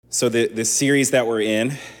So the series that we're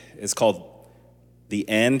in is called The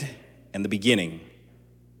End and the Beginning.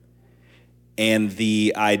 And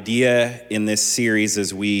the idea in this series,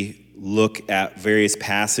 as we look at various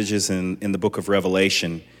passages in the book of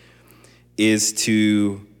Revelation, is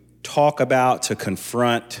to talk about, to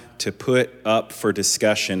confront, to put up for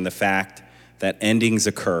discussion the fact that endings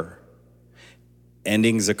occur.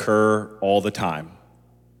 Endings occur all the time.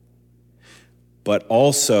 But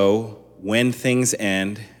also, when things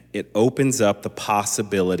end, it opens up the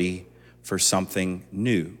possibility for something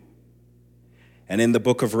new. And in the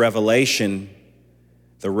book of Revelation,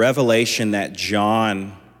 the revelation that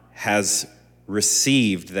John has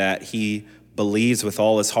received, that he believes with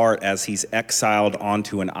all his heart as he's exiled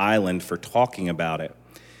onto an island for talking about it,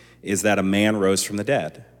 is that a man rose from the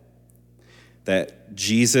dead. That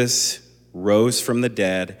Jesus rose from the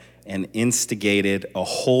dead and instigated a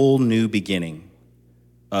whole new beginning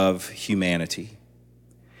of humanity.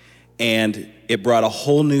 And it brought a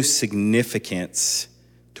whole new significance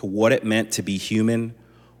to what it meant to be human,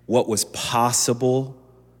 what was possible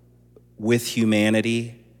with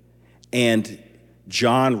humanity. And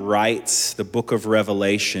John writes the book of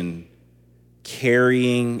Revelation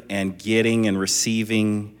carrying and getting and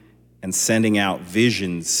receiving and sending out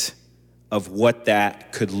visions of what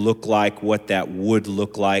that could look like, what that would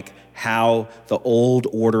look like, how the old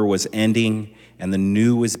order was ending and the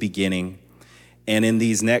new was beginning. And in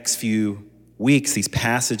these next few weeks, these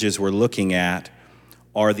passages we're looking at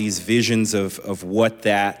are these visions of what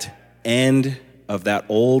that end of that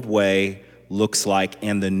old way looks like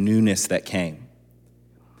and the newness that came.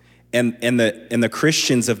 And the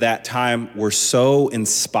Christians of that time were so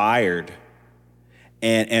inspired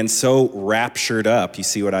and so raptured up, you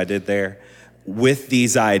see what I did there, with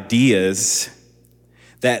these ideas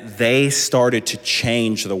that they started to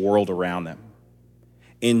change the world around them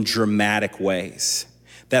in dramatic ways.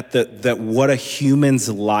 That what a human's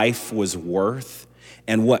life was worth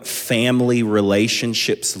and what family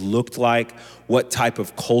relationships looked like, what type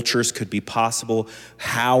of cultures could be possible,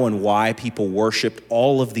 how and why people worshiped,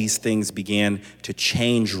 all of these things began to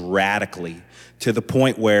change radically to the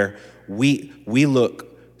point where we look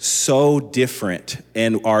so different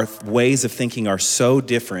and our ways of thinking are so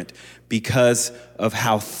different because of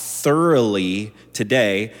how thoroughly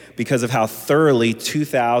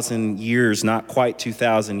 2,000 years, not quite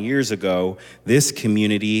 2,000 years ago, this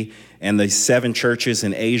community and the 7 churches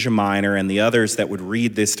in Asia Minor and the others that would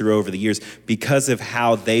read this through over the years, because of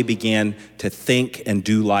how they began to think and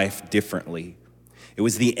do life differently. It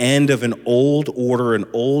was the end of an old order, an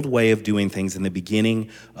old way of doing things, and the beginning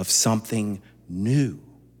of something new.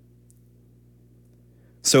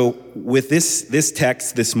 So with this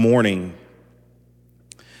text this morning,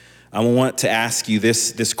 I want to ask you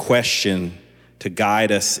this question to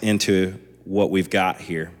guide us into what we've got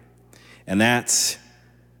here. And that's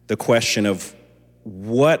the question of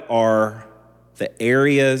what are the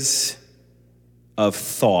areas of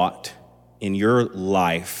thought in your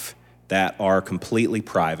life that are completely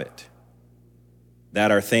private,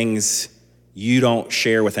 that are things you don't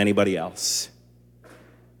share with anybody else,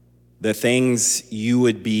 the things you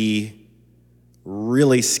would be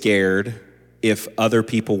really scared if other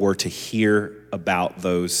people were to hear about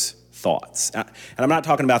those thoughts. And I'm not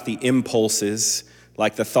talking about the impulses,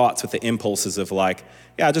 like the thoughts with the impulses of like,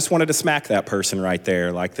 yeah, I just wanted to smack that person right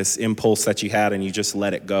there, like this impulse that you had and you just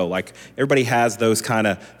let it go. Like everybody has those kind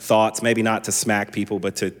of thoughts, maybe not to smack people,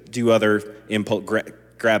 but to do other impulse,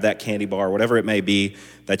 grab that candy bar, whatever it may be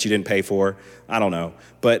that you didn't pay for. I don't know.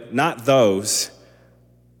 But not those,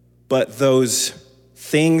 but those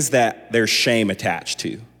things that there's shame attached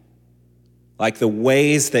to. Like the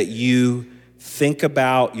ways that you think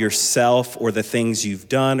about yourself or the things you've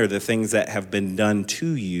done or the things that have been done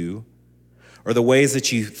to you, or the ways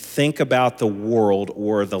that you think about the world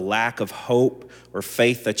or the lack of hope or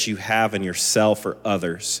faith that you have in yourself or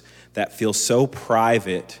others that feel so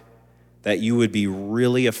private that you would be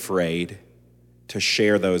really afraid to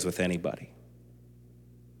share those with anybody.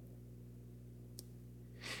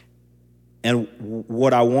 And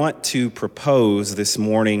what I want to propose this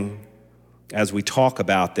morning as we talk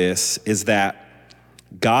about this is that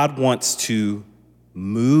God wants to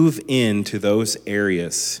move into those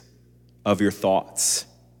areas of your thoughts,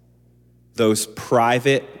 those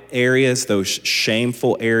private areas, those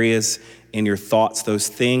shameful areas in your thoughts, those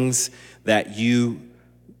things that you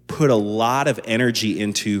put a lot of energy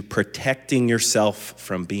into protecting yourself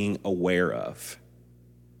from being aware of.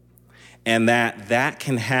 And that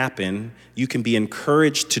can happen. You can be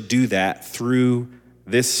encouraged to do that through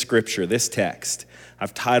this scripture, this text.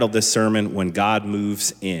 I've titled this sermon, When God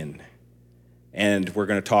Moves In. And we're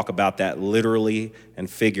going to talk about that literally and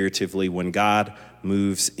figuratively when God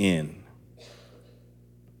moves in.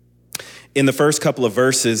 In the first couple of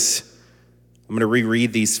verses, I'm going to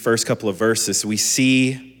reread these first couple of verses. We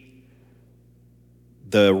see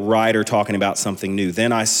the writer talking about something new.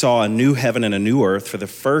 Then I saw a new heaven and a new earth, for the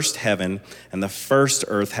first heaven and the first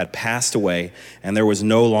earth had passed away, and there was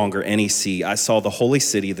no longer any sea. I saw the holy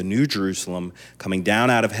city, the new Jerusalem, coming down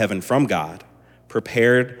out of heaven from God,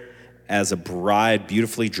 prepared as a bride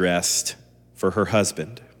beautifully dressed for her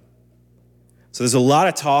husband. So there's a lot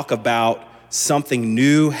of talk about something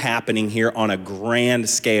new happening here on a grand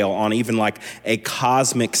scale, on even like a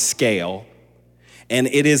cosmic scale. And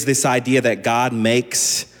it is this idea that God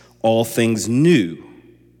makes all things new.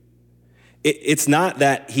 It's not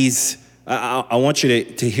that I want you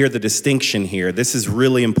to hear the distinction here. This is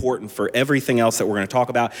really important for everything else that we're going to talk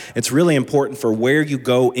about. It's really important for where you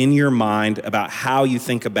go in your mind about how you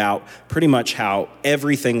think about pretty much how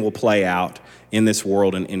everything will play out in this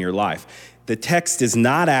world and in your life. The text is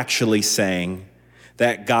not actually saying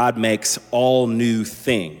that God makes all new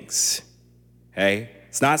things, okay?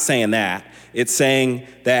 It's not saying that. It's saying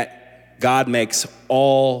that God makes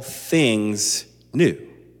all things new.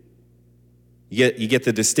 You get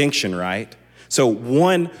the distinction, right? So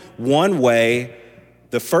one way,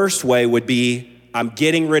 the first way would be, I'm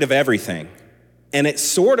getting rid of everything. And it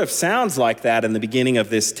sort of sounds like that in the beginning of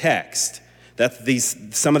this text, that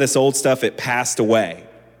some of this old stuff, it passed away.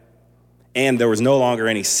 And there was no longer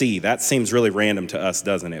any sea. That seems really random to us,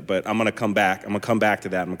 doesn't it? But I'm going to come back. I'm going to come back to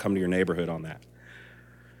that. I'm going to come to your neighborhood on that.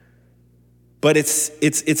 But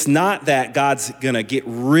it's not that God's going to get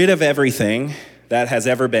rid of everything that has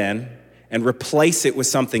ever been and replace it with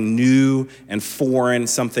something new and foreign,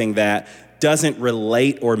 something that doesn't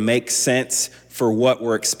relate or make sense for what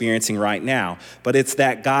we're experiencing right now. But it's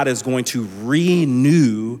that God is going to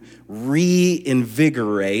renew,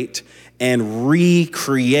 reinvigorate, and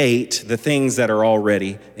recreate the things that are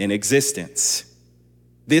already in existence.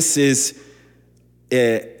 This is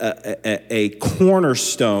a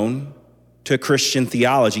cornerstone to Christian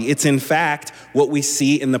theology. It's in fact what we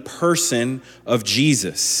see in the person of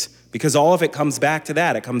Jesus, because all of it comes back to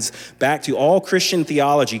that. It comes back to all Christian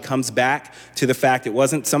theology comes back to the fact it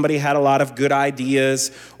wasn't somebody had a lot of good ideas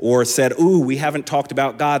or said, ooh, we haven't talked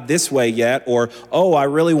about God this way yet, or, oh, I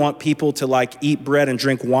really want people to like eat bread and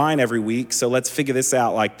drink wine every week, so let's figure this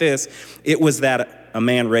out like this. It was that a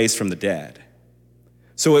man raised from the dead.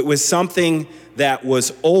 So it was something that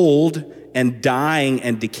was old and dying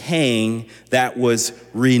and decaying that was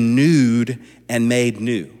renewed and made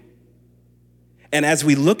new. And as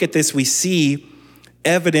we look at this, we see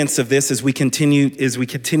evidence of this as we continue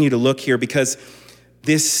to look here, because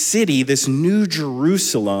this city, this new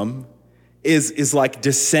Jerusalem, is like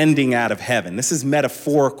descending out of heaven. This is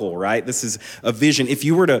metaphorical, right? This is a vision. If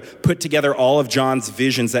you were to put together all of John's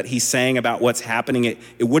visions that he's saying about what's happening,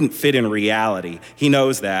 it wouldn't fit in reality. He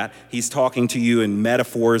knows that. He's talking to you in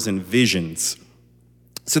metaphors and visions.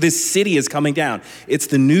 So this city is coming down. It's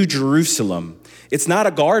the new Jerusalem. It's not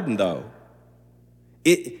a garden, though.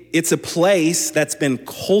 It's a place that's been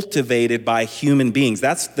cultivated by human beings.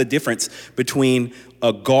 That's the difference between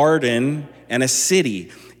a garden and a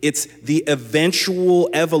city. It's the eventual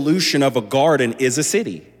evolution of a garden is a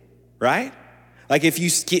city, right? Like if you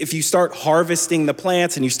start harvesting the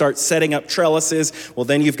plants and you start setting up trellises, well,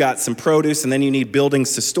 then you've got some produce and then you need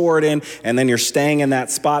buildings to store it in, and then you're staying in that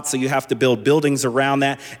spot, so you have to build buildings around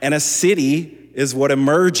that. And a city is what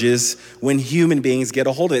emerges when human beings get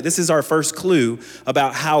a hold of it. This is our first clue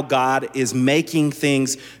about how God is making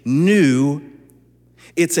things new.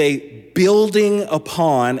 It's a building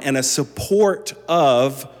upon and a support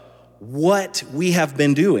of what we have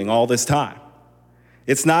been doing all this time.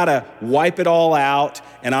 It's not a wipe it all out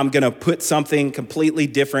and I'm going to put something completely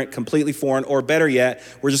different, completely foreign, or better yet,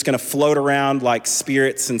 we're just going to float around like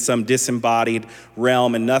spirits in some disembodied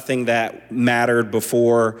realm, and nothing that mattered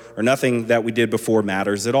before or nothing that we did before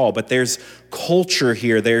matters at all. But there's culture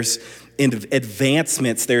here. There's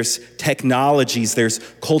advancements, there's technologies, there's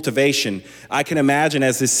cultivation. I can imagine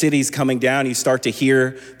as the city's coming down, you start to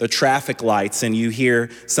hear the traffic lights and you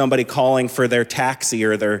hear somebody calling for their taxi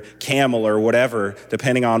or their camel or whatever,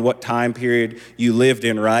 depending on what time period you lived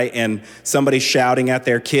in, right? And somebody shouting at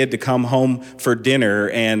their kid to come home for dinner,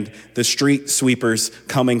 and the street sweepers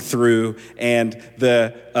coming through, and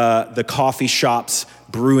the coffee shops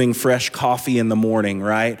brewing fresh coffee in the morning,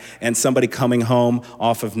 right? And somebody coming home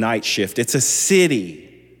off of night shift. It's a city.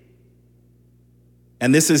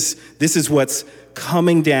 And this is what's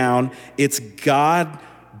coming down. It's God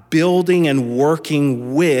building and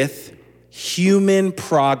working with human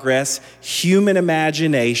progress, human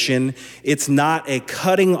imagination. It's not a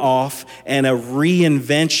cutting off and a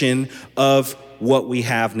reinvention of what we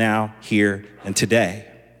have now, here, and today.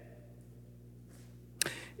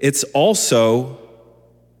 It's also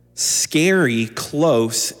scary,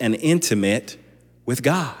 close, and intimate with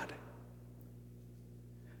God.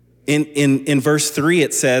 In verse 3,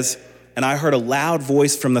 it says, "And I heard a loud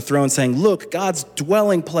voice from the throne saying, 'Look, God's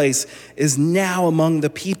dwelling place is now among the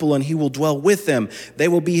people, and he will dwell with them. They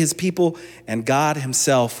will be his people, and God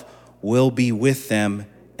himself will be with them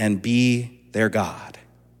and be their God.'"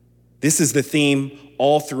 This is the theme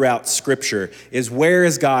all throughout Scripture, is where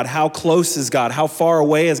is God? How close is God? How far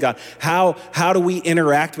away is God? How do we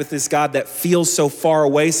interact with this God that feels so far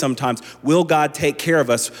away sometimes? Will God take care of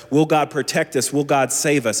us? Will God protect us? Will God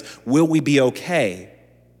save us? Will we be okay?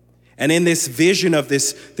 And in this vision of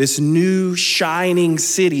this new shining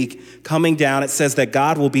city coming down, it says that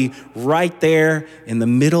God will be right there in the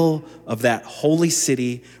middle of that holy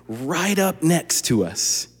city, right up next to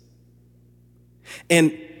us.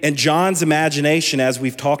 And John's imagination, as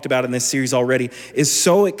we've talked about in this series already, is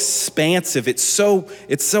so expansive. It's so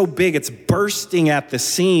big. It's bursting at the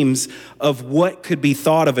seams of what could be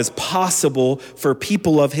thought of as possible for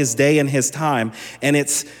people of his day and his time. And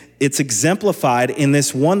it's exemplified in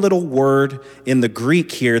this one little word in the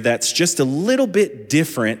Greek here that's just a little bit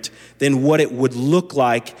different than what it would look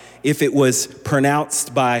like if it was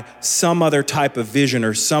pronounced by some other type of vision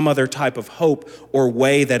or some other type of hope or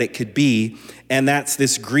way that it could be. And that's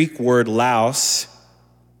this Greek word laos,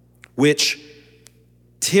 which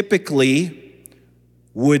typically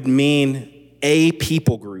would mean a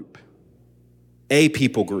people group. A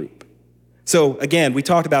people group. So again, we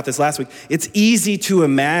talked about this last week. It's easy to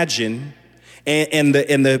imagine, and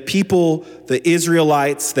the people, the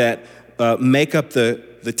Israelites that make up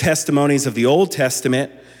the testimonies of the Old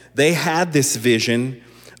Testament, they had this vision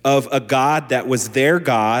of a God that was their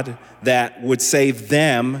God that would save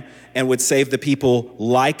them and would save the people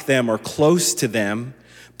like them or close to them.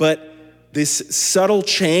 But this subtle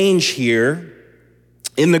change here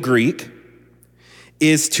in the Greek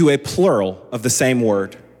is to a plural of the same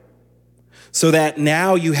word. So that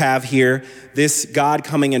now you have here this God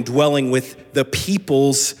coming and dwelling with the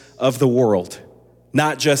peoples of the world,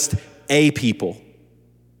 not just a people.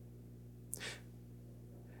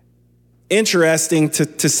 Interesting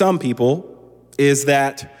to some people is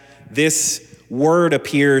that this word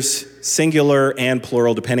appears singular and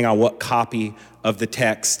plural depending on what copy of the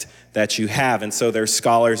text that you have. And so there's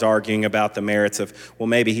scholars arguing about the merits of, well,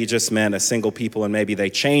 maybe he just meant a single people and maybe they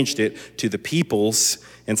changed it to the peoples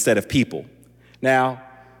instead of people. Now,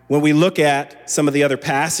 when we look at some of the other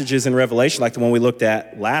passages in Revelation, like the one we looked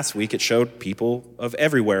at last week, it showed people of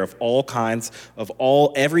everywhere, of all kinds,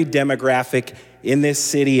 every demographic in this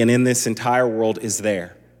city and in this entire world is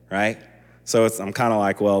there, right? So I'm kind of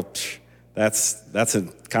like, well, that's a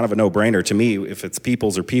kind of a no-brainer to me if it's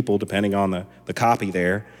peoples or people, depending on the copy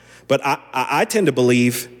there. But I tend to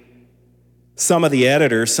believe some of the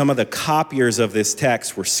editors, some of the copiers of this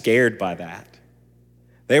text were scared by that.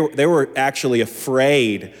 They were actually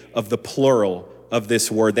afraid of the plural of this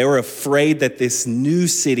word. They were afraid that this new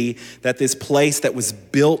city, that this place that was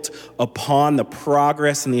built upon the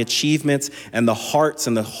progress and the achievements and the hearts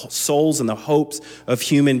and the souls and the hopes of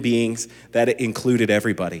human beings, that it included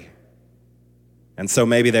everybody. And so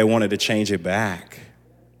maybe they wanted to change it back.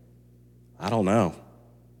 I don't know.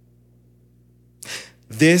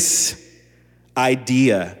 This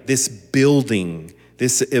idea, this building,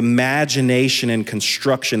 this imagination and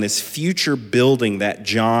construction, this future building that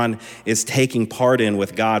John is taking part in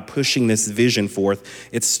with God, pushing this vision forth,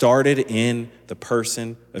 it started in the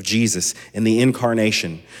person of Jesus, in the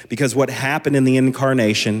incarnation. Because what happened in the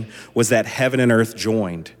incarnation was that heaven and earth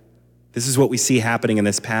joined. This is what we see happening in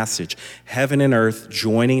this passage. Heaven and earth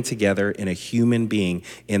joining together in a human being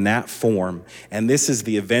in that form. And this is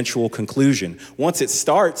the eventual conclusion. Once it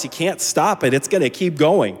starts, you can't stop it. It's going to keep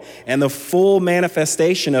going. And the full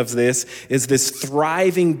manifestation of this is this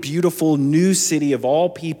thriving, beautiful new city of all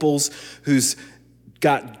peoples who's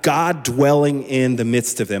got God dwelling in the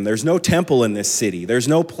midst of them. There's no temple in this city. There's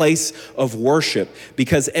no place of worship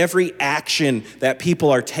because every action that people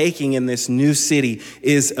are taking in this new city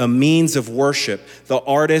is a means of worship. The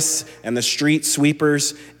artists and the street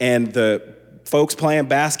sweepers and the folks playing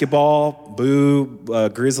basketball, boo,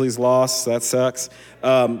 Grizzlies lost, that sucks.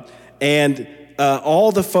 And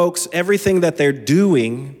all the folks, everything that they're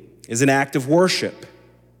doing is an act of worship.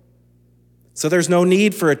 So there's no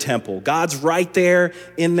need for a temple. God's right there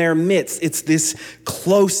in their midst. It's this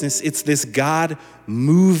closeness. It's this God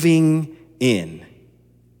moving in.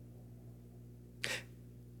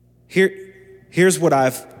 Here, here's what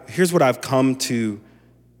I've come to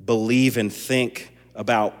believe and think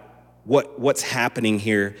about what's happening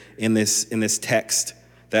here in this text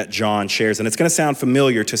that John shares. And it's going to sound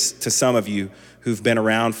familiar to some of you who've been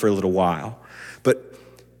around for a little while. But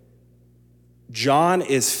John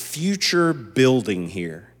is future building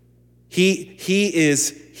here. He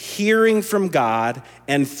is hearing from God,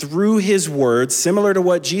 and through his words, similar to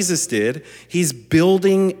what Jesus did, he's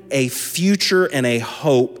building a future and a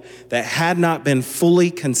hope that had not been fully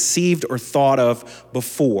conceived or thought of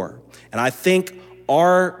before. And I think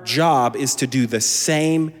our job is to do the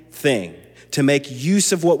same thing, to make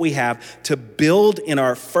use of what we have, to build in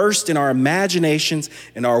our imaginations,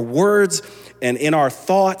 in our words, and in our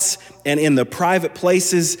thoughts, and in the private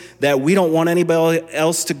places that we don't want anybody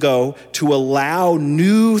else to go, to allow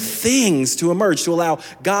new things to emerge, to allow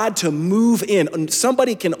God to move in.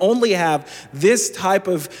 Somebody can only have this type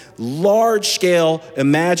of large-scale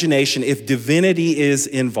imagination if divinity is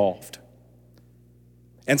involved.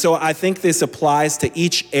 And so I think this applies to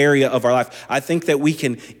each area of our life. I think that we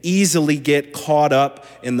can easily get caught up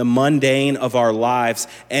in the mundane of our lives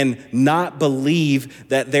and not believe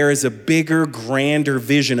that there is a bigger, grander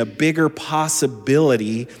vision, a bigger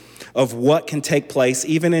possibility of what can take place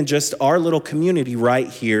even in just our little community right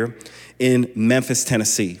here in Memphis,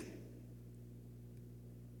 Tennessee.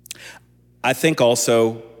 I think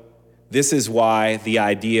also this is why the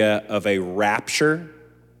idea of a rapture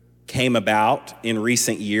came about in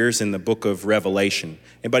recent years in the book of Revelation.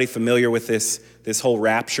 Anybody familiar with this whole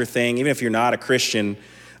rapture thing? Even if you're not a Christian,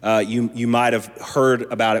 you might have heard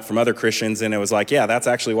about it from other Christians, and it was like, yeah, that's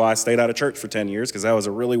actually why I stayed out of church for 10 years, because that was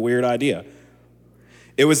a really weird idea.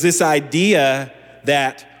 It was this idea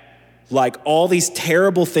that like all these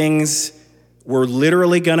terrible things were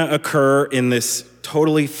literally going to occur in this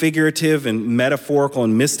totally figurative and metaphorical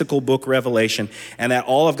and mystical book Revelation, and that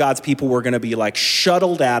all of God's people were going to be like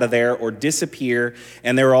shuttled out of there or disappear.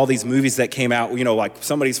 And there were all these movies that came out, like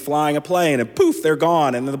somebody's flying a plane and poof, they're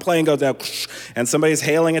gone. And then the plane goes down and somebody's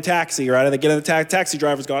hailing a taxi, right? And they get in the taxi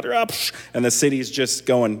driver's gone, and the city's just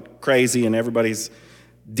going crazy and everybody's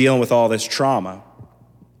dealing with all this trauma.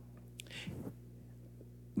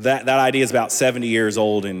 That idea is about 70 years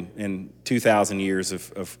old in 2,000 years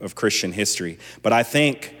of Christian history. But I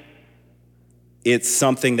think it's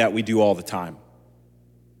something that we do all the time.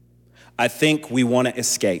 I think we want to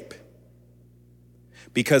escape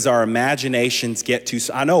because our imaginations get too,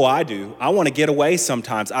 I know I do. I want to get away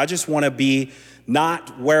sometimes. I just want to be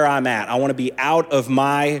not where I'm at. I want to be out of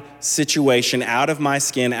my situation, out of my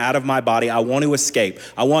skin, out of my body. I want to escape.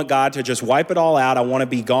 I want God to just wipe it all out. I want to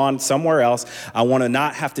be gone somewhere else. I want to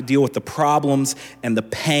not have to deal with the problems and the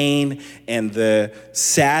pain and the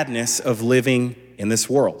sadness of living in this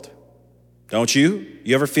world. Don't you?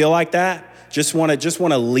 You ever feel like that? Just want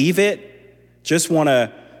to leave it. Just want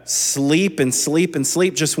to sleep and sleep and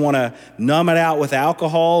sleep. Just want to numb it out with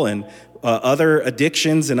alcohol and other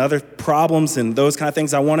addictions and other problems and those kind of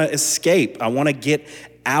things. I want to escape. I want to get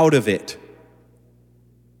out of it.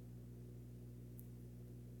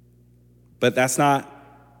 But that's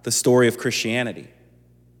not the story of Christianity.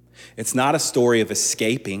 It's not a story of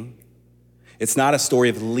escaping. It's not a story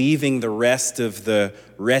of leaving the rest of the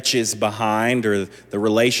wretches behind, or the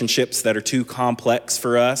relationships that are too complex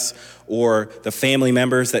for us, or the family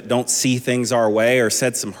members that don't see things our way or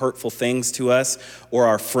said some hurtful things to us, or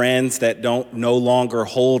our friends that no longer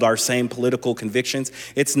hold our same political convictions.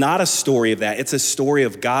 It's not a story of that. It's a story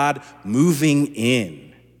of God moving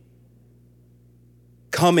in,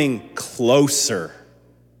 coming closer,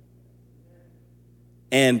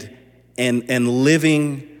 and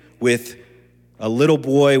living with a little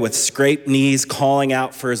boy with scraped knees calling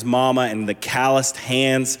out for his mama, and the calloused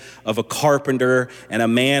hands of a carpenter, and a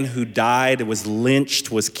man who died, was lynched,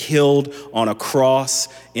 was killed on a cross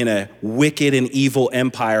in a wicked and evil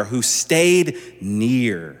empire, who stayed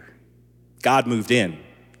near. God moved in.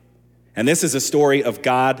 And this is a story of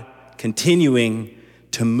God continuing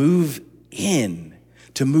to move in,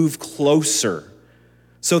 to move closer.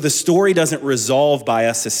 So the story doesn't resolve by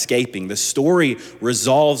us escaping. The story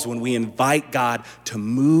resolves when we invite God to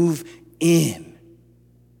move in.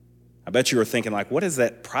 I bet you were thinking like, what is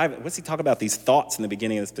that private? What's he talking about? These thoughts in the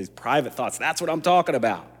beginning of this, these private thoughts. That's what I'm talking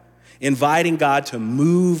about. Inviting God to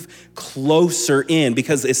move closer in,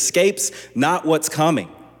 because escape's not what's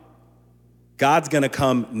coming. God's going to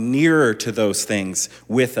come nearer to those things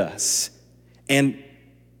with us. And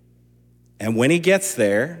when he gets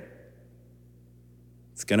there,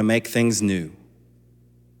 it's going to make things new.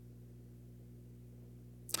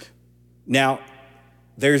 Now,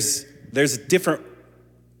 there's different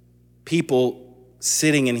people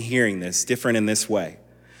sitting and hearing this, different in this way.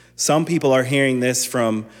 Some people are hearing this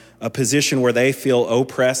from a position where they feel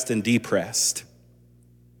oppressed and depressed.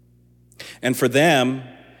 And for them,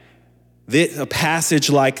 a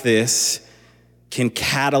passage like this can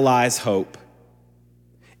catalyze hope.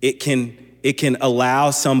 It can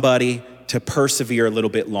allow somebody to persevere a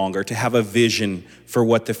little bit longer, to have a vision for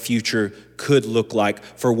what the future could look like,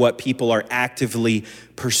 for what people are actively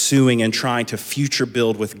pursuing and trying to future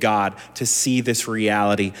build with God, to see this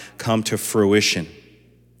reality come to fruition.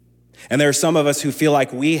 And there are some of us who feel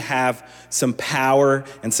like we have some power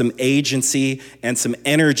and some agency and some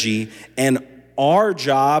energy, and our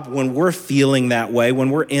job when we're feeling that way, when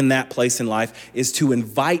we're in that place in life, is to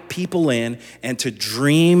invite people in and to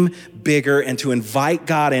dream bigger and to invite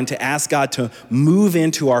God in, to ask God to move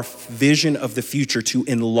into our vision of the future, to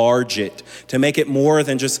enlarge it, to make it more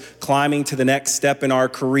than just climbing to the next step in our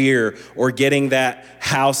career or getting that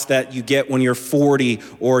house that you get when you're 40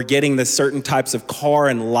 or getting the certain types of car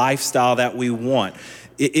and lifestyle that we want.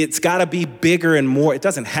 It's got to be bigger and more. It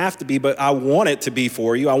doesn't have to be, but I want it to be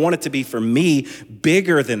for you. I want it to be for me,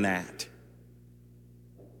 bigger than that.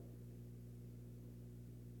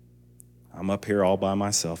 I'm up here all by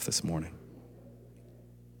myself this morning.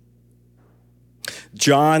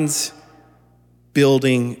 John's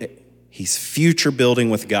building, he's future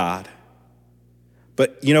building with God.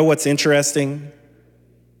 But you know what's interesting?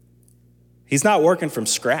 He's not working from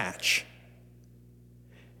scratch.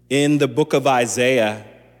 In the book of Isaiah,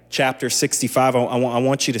 chapter 65, I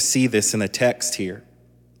want you to see this in the text here.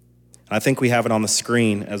 I think we have it on the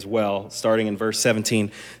screen as well, starting in verse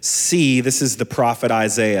 17. See, this is the prophet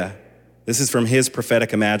Isaiah. This is from his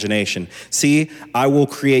prophetic imagination. See, I will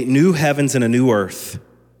create new heavens and a new earth.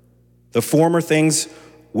 The former things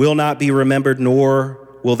will not be remembered, nor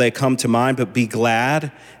will they come to mind, but be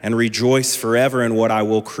glad and rejoice forever in what I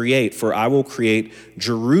will create. For I will create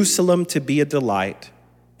Jerusalem to be a delight,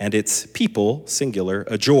 and its people, singular,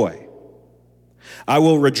 a joy. I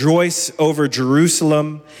will rejoice over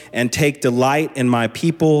Jerusalem and take delight in my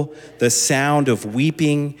people. The sound of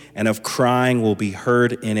weeping and of crying will be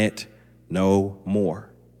heard in it no more.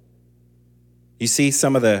 You see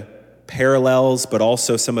some of the parallels, but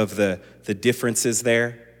also some of the differences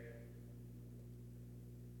there.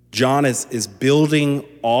 John is building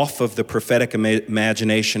off of the prophetic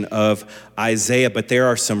imagination of Isaiah, but there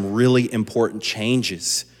are some really important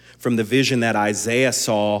changes from the vision that Isaiah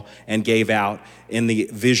saw and gave out in the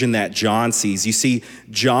vision that John sees. You see,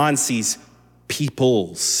 John sees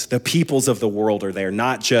peoples. The peoples of the world are there,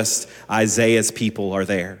 not just Isaiah's people are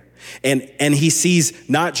there. And he sees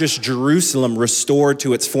not just Jerusalem restored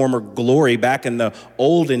to its former glory back in the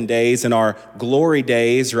olden days, in our glory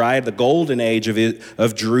days, right? The golden age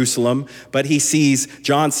of Jerusalem, but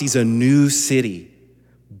John sees a new city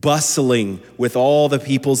bustling with all the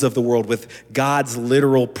peoples of the world, with God's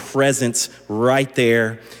literal presence right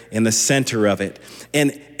there in the center of it.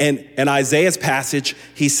 And Isaiah's passage,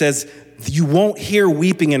 he says, you won't hear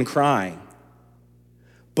weeping and crying.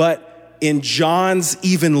 But in John's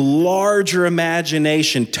even larger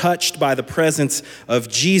imagination, touched by the presence of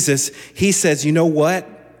Jesus, he says, you know what?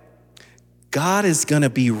 God is going to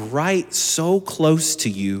be right so close to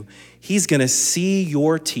you. He's going to see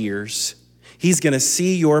your tears. He's going to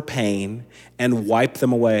see your pain and wipe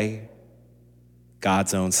them away.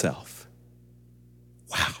 God's own self.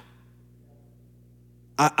 Wow.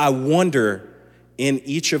 I wonder in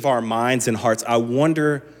each of our minds and hearts, I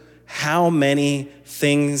wonder how many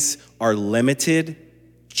things are limited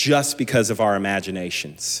just because of our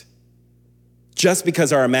imaginations. Just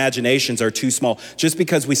because our imaginations are too small, just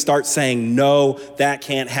because we start saying, no, that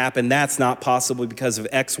can't happen, that's not possible because of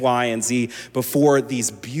X, Y, and Z, before these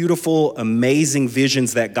beautiful, amazing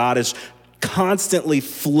visions that God is constantly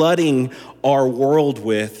flooding our world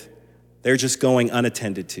with, they're just going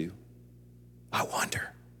unattended to. I wonder.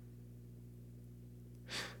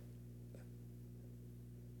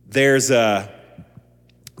 There's a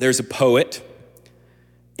poet,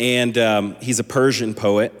 and he's a Persian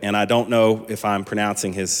poet, and I don't know if I'm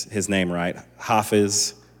pronouncing his name right.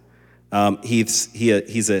 Hafiz.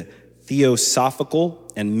 He's a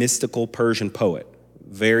theosophical and mystical Persian poet,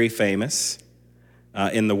 very famous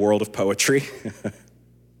in the world of poetry.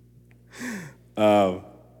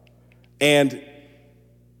 And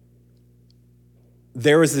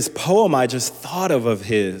there was this poem I just thought of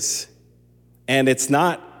his, and it's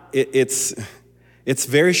a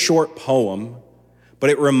very short poem, but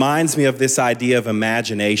it reminds me of this idea of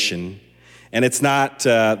imagination. And it's not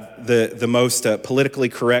the most politically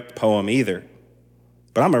correct poem either,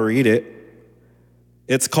 but I'm gonna read it.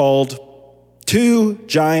 It's called Two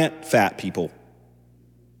Giant Fat People.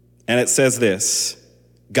 And it says this: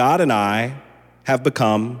 God and I have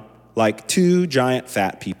become like two giant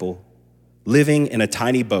fat people living in a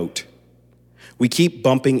tiny boat. We keep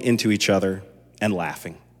bumping into each other and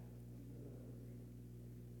laughing.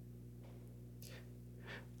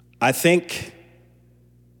 I think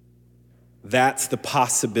that's the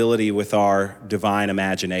possibility with our divine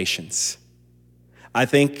imaginations. I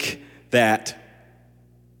think that's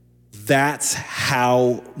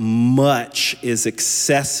how much is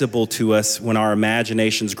accessible to us when our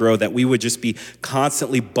imaginations grow, that we would just be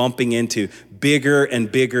constantly bumping into bigger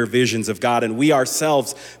and bigger visions of God. And we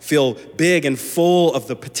ourselves feel big and full of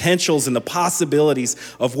the potentials and the possibilities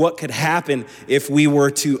of what could happen if we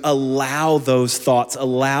were to allow those thoughts,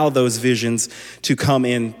 allow those visions to come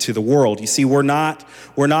into the world. You see, we're not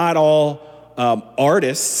all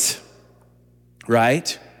artists,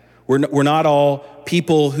 right? We're not all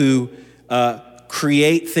people who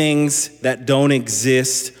create things that don't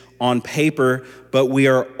exist on paper, but we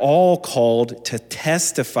are all called to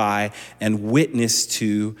testify and witness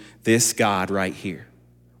to this God right here.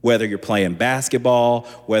 Whether you're playing basketball,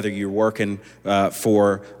 whether you're working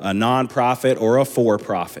for a nonprofit or a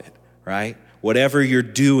for-profit, right? Whatever you're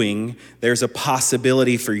doing, there's a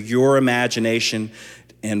possibility for your imagination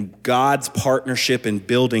and God's partnership in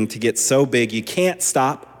building to get so big you can't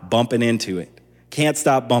stop bumping into it. Can't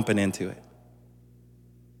stop bumping into it.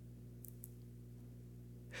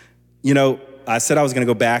 You know, I said I was going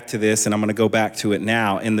to go back to this, and I'm going to go back to it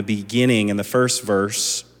now. In the beginning, in the first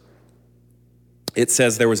verse, it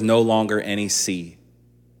says there was no longer any sea.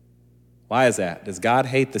 Why is that? Does God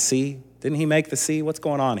hate the sea? Didn't he make the sea? What's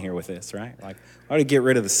going on here with this, right? Like, why do you get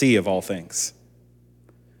rid of the sea of all things?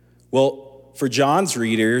 Well, for John's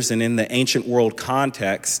readers and in the ancient world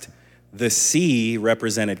context, the sea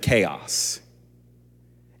represented chaos.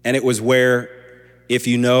 And it was where, if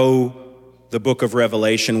you know the book of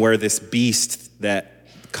Revelation, where this beast that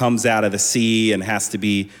comes out of the sea and has to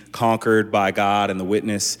be conquered by God and the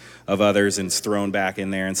witness of others and is thrown back in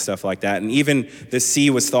there and stuff like that. And even the sea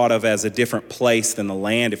was thought of as a different place than the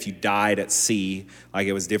land. If you died at sea, like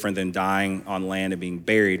it was different than dying on land and being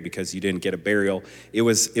buried because you didn't get a burial. It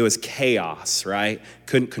was chaos, right?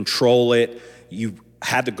 Couldn't control it. You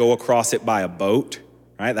had to go across it by a boat.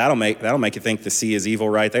 Right? That'll make you think the sea is evil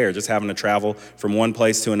right there, just having to travel from one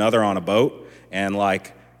place to another on a boat and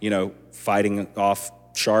fighting off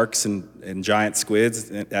sharks and giant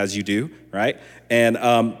squids as you do, right?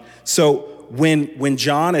 And so when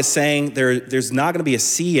John is saying there's not going to be a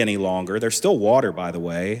sea any longer, there's still water, by the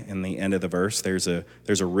way, in the end of the verse. There's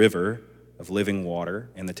a river of living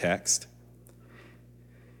water in the text.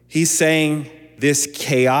 He's saying this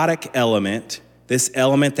chaotic element, this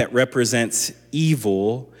element that represents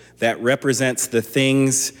evil, that represents the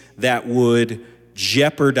things that would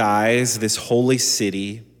jeopardize this holy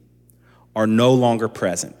city, are no longer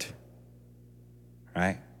present,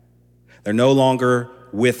 right? They're no longer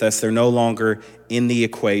with us. They're no longer in the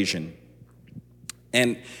equation.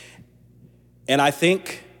 And I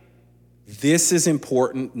think this is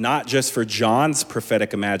important, not just for John's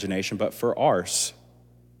prophetic imagination, but for ours.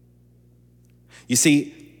 You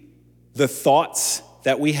see, the thoughts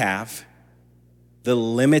that we have, the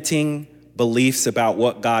limiting beliefs about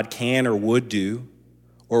what God can or would do,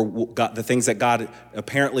 or the things that God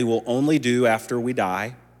apparently will only do after we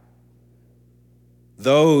die,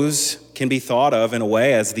 those can be thought of in a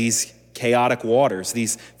way as these chaotic waters,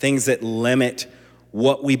 these things that limit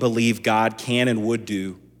what we believe God can and would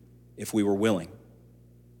do if we were willing.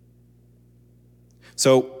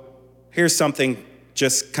 So here's something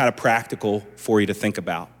just kind of practical for you to think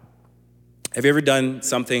about. Have you ever done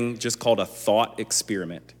something just called a thought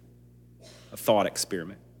experiment? A thought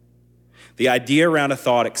experiment. The idea around a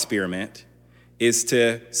thought experiment is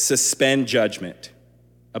to suspend judgment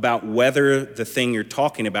about whether the thing you're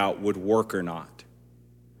talking about would work or not.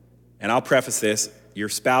 And I'll preface this, your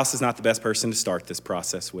spouse is not the best person to start this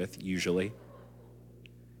process with, usually.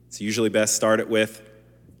 It's usually best start it with,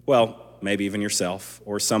 well, maybe even yourself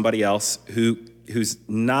or somebody else who's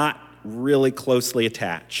not really closely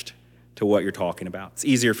attached to what you're talking about. It's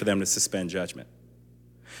easier for them to suspend judgment.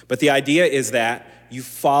 But the idea is that you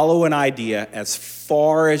follow an idea as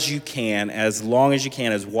far as you can, as long as you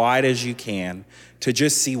can, as wide as you can, to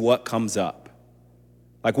just see what comes up.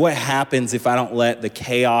 Like, what happens if I don't let the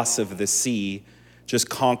chaos of the sea just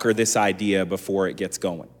conquer this idea before it gets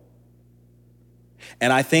going?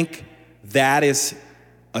 And I think that is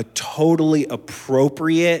a totally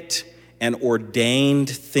appropriate and ordained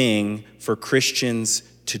thing for Christians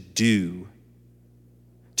to do,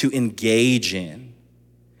 to engage in,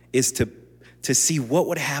 is to see what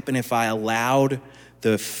would happen if I allowed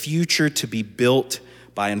the future to be built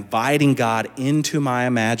by inviting God into my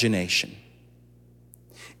imagination.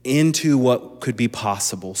 into what could be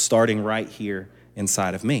possible, starting right here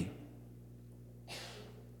inside of me.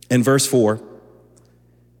 In verse 4,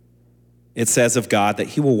 it says of God that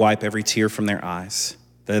he will wipe every tear from their eyes,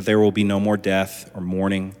 that there will be no more death or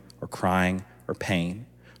mourning or crying or pain,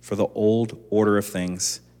 for the old order of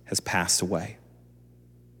things has passed away.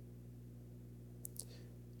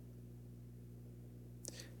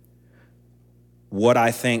 What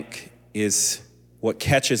I think is what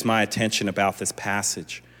catches my attention about this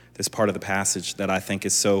passage, this part of the passage that I think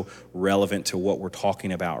is so relevant to what we're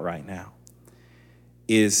talking about right now,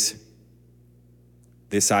 is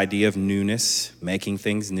this idea of newness, making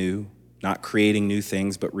things new, not creating new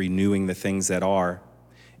things, but renewing the things that are,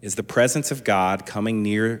 is the presence of God coming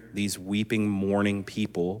near these weeping, mourning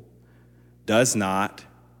people does not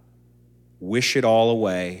wish it all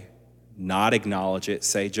away, not acknowledge it,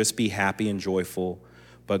 say, just be happy and joyful.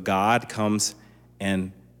 But God comes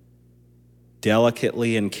and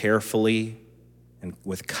delicately and carefully and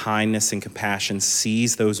with kindness and compassion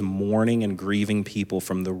sees those mourning and grieving people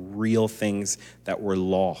from the real things that were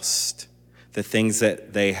lost, the things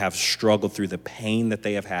that they have struggled through, the pain that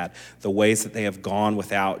they have had, the ways that they have gone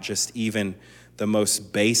without just even the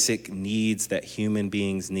most basic needs that human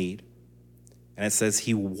beings need. And it says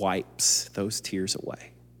he wipes those tears away.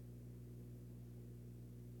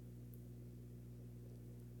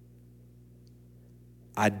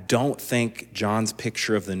 I don't think John's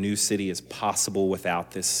picture of the new city is possible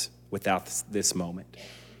without this moment.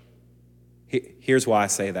 Here's why I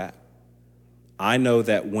say that. I know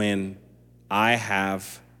that when I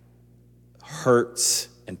have hurts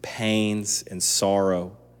and pains and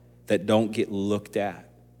sorrow that don't get looked at,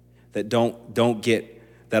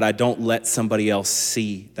 that I don't let somebody else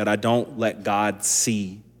see, that I don't let God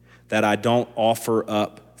see, that I don't offer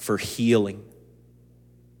up for healing,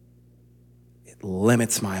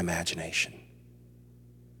 limits my imagination.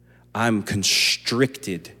 I'm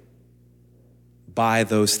constricted by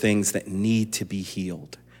those things that need to be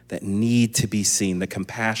healed, that need to be seen, the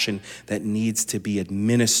compassion that needs to be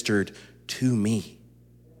administered to me.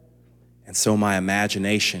 And so my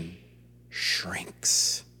imagination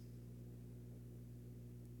shrinks.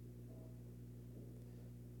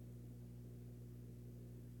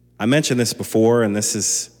 I mentioned this before, and this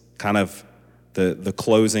is kind of the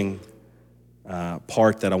closing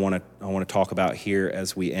part that I want to talk about here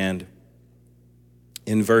as we end.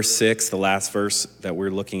 In verse 6, the last verse that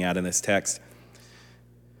we're looking at in this text,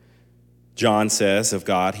 John says of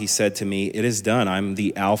God, he said to me, "It is done. I'm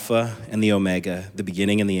the Alpha and the Omega, the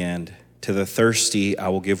beginning and the end. To the thirsty I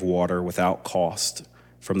will give water without cost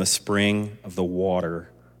from the spring of the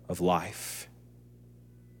water of life."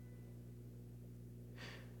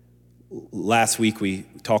 Last week we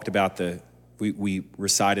talked about we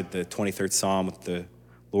recited the 23rd Psalm with the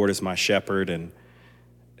Lord is my shepherd and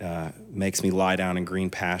makes me lie down in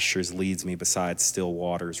green pastures, leads me beside still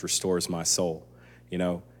waters, restores my soul. You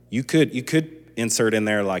know, you could insert in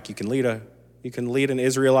there like you can lead an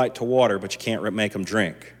Israelite to water, but you can't make them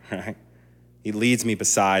drink, right? He leads me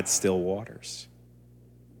beside still waters.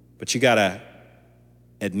 But you gotta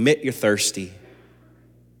admit you're thirsty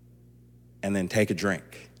and then take a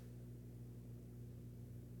drink.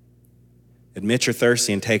 Admit you're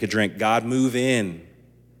thirsty and take a drink. God, move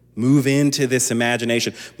into this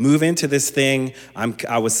imagination, move into this thing.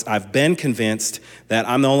 I've been convinced that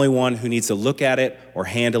I'm the only one who needs to look at it or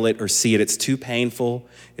handle it or see it. It's too painful.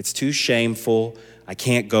 It's too shameful. I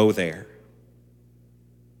can't go there.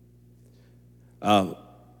 A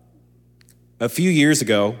few years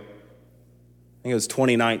ago, I think it was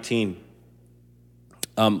 2019,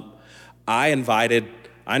 I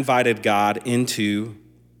invited God into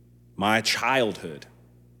my childhood.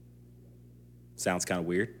 Sounds kind of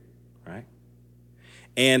weird, right?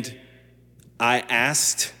 And I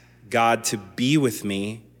asked God to be with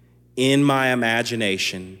me in my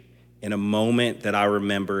imagination in a moment that I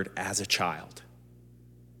remembered as a child,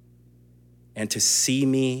 and to see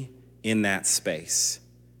me in that space.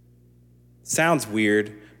 Sounds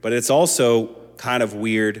weird, but it's also kind of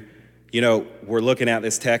weird. You know, we're looking at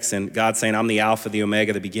this text and God's saying, I'm the Alpha, the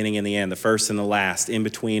Omega, the beginning and the end, the first and the last, in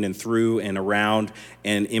between and through and around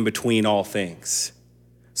and in between all things.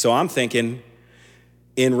 So I'm thinking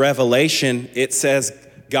in Revelation, it says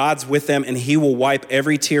God's with them and he will wipe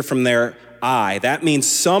every tear from their eye. That means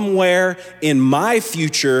somewhere in my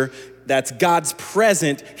future, that's God's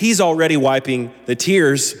present, he's already wiping the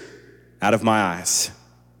tears out of my eyes.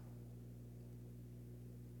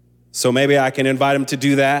 So maybe I can invite him to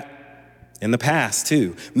do that in the past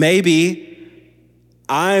too. Maybe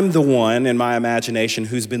I'm the one in my imagination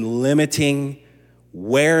who's been limiting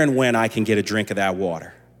where and when I can get a drink of that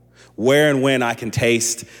water. Where and when I can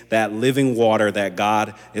taste that living water that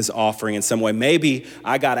God is offering in some way. Maybe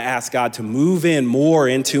I got to ask God to move in more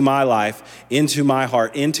into my life, into my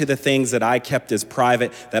heart, into the things that I kept as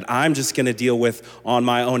private that I'm just going to deal with on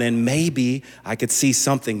my own. And maybe I could see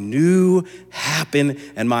something new happen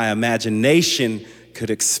and my imagination could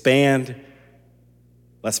expand.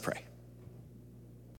 Let's pray.